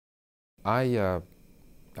I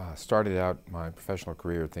started out my professional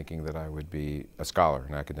career thinking that I would be a scholar,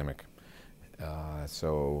 an academic.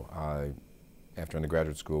 So I, after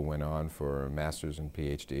undergraduate school, went on for a master's and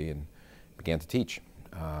PhD and began to teach,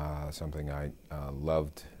 something I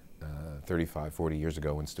loved 35, 40 years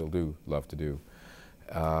ago and still do love to do.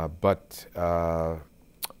 But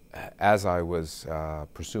as I was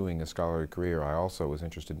pursuing a scholarly career, I also was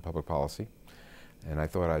interested in public policy, and I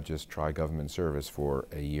thought I'd just try government service for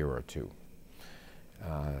a year or two.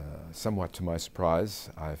 Somewhat to my surprise,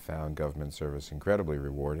 I found government service incredibly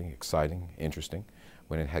rewarding, exciting, interesting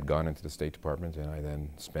when it had gone into the State Department, and I then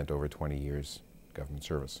spent over 20 years government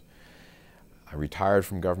service. I retired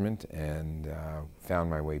from government and found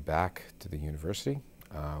my way back to the university,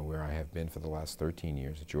 where I have been for the last 13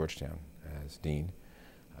 years at Georgetown as dean,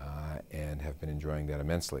 and have been enjoying that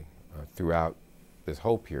immensely. Throughout this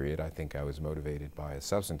whole period, I think I was motivated by a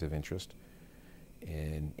substantive interest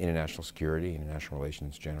in international security, international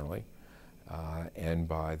relations generally, and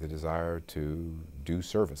by the desire to do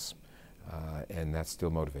service, and that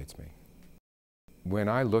still motivates me. When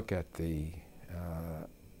I look at the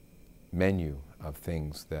menu of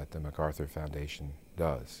things that the MacArthur Foundation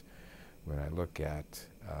does, when I look at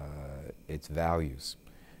its values,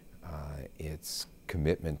 its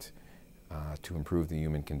commitment to improve the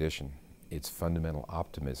human condition, its fundamental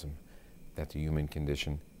optimism that the human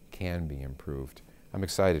condition can be improved, I'm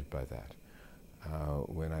excited by that.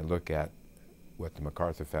 When I look at what the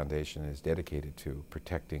MacArthur Foundation is dedicated to,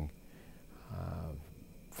 protecting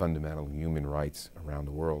fundamental human rights around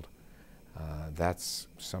the world, that's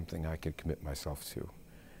something I could commit myself to.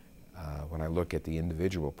 When I look at the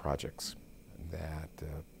individual projects that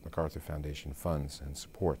the MacArthur Foundation funds and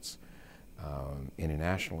supports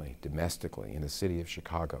internationally, domestically, in the city of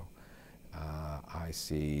Chicago, I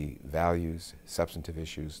see values, substantive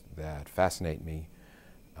issues that fascinate me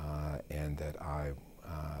and that I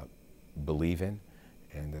believe in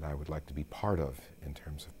and that I would like to be part of in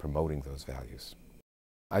terms of promoting those values.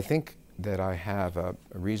 I think that I have a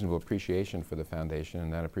reasonable appreciation for the foundation,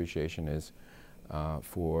 and that appreciation is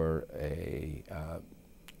for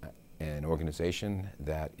an organization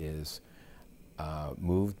that is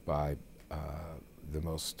moved by the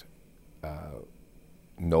most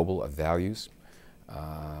noble of values,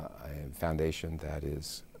 a foundation that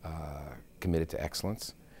is committed to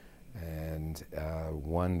excellence, and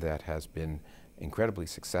one that has been incredibly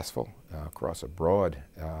successful across a broad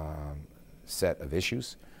set of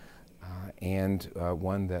issues, and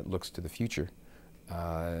one that looks to the future,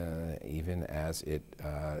 even as it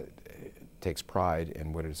takes pride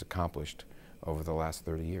in what it has accomplished over the last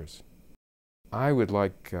 30 years. I would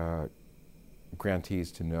like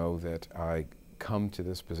grantees to know that I come to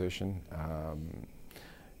this position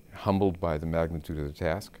humbled by the magnitude of the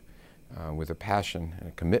task, with a passion and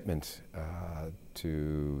a commitment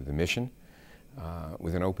to the mission,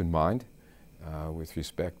 with an open mind with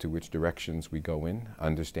respect to which directions we go in,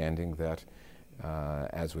 understanding that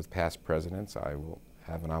as with past presidents, I will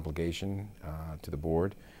have an obligation to the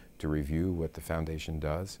board to review what the foundation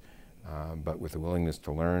does, but with a willingness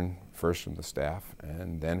to learn first from the staff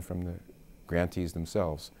and then from the grantees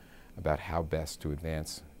themselves about how best to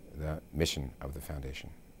advance the mission of the foundation.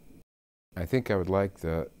 I think I would like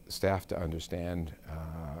the staff to understand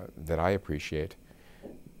that I appreciate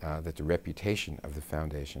that the reputation of the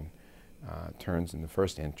foundation turns in the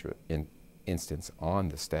first instance on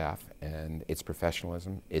the staff and its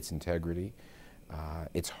professionalism, its integrity,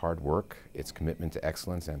 its hard work, its commitment to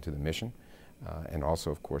excellence and to the mission, and also,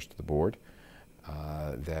 of course, to the board,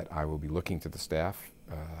 that I will be looking to the staff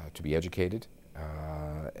to be educated,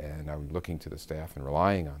 and I will be looking to the staff and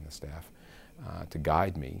relying on the staff to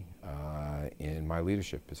guide me in my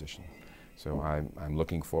leadership position. So I'm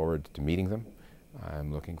looking forward to meeting them.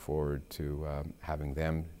 I'm looking forward to having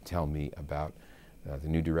them tell me about the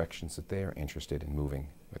new directions that they are interested in moving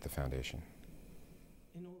with the foundation.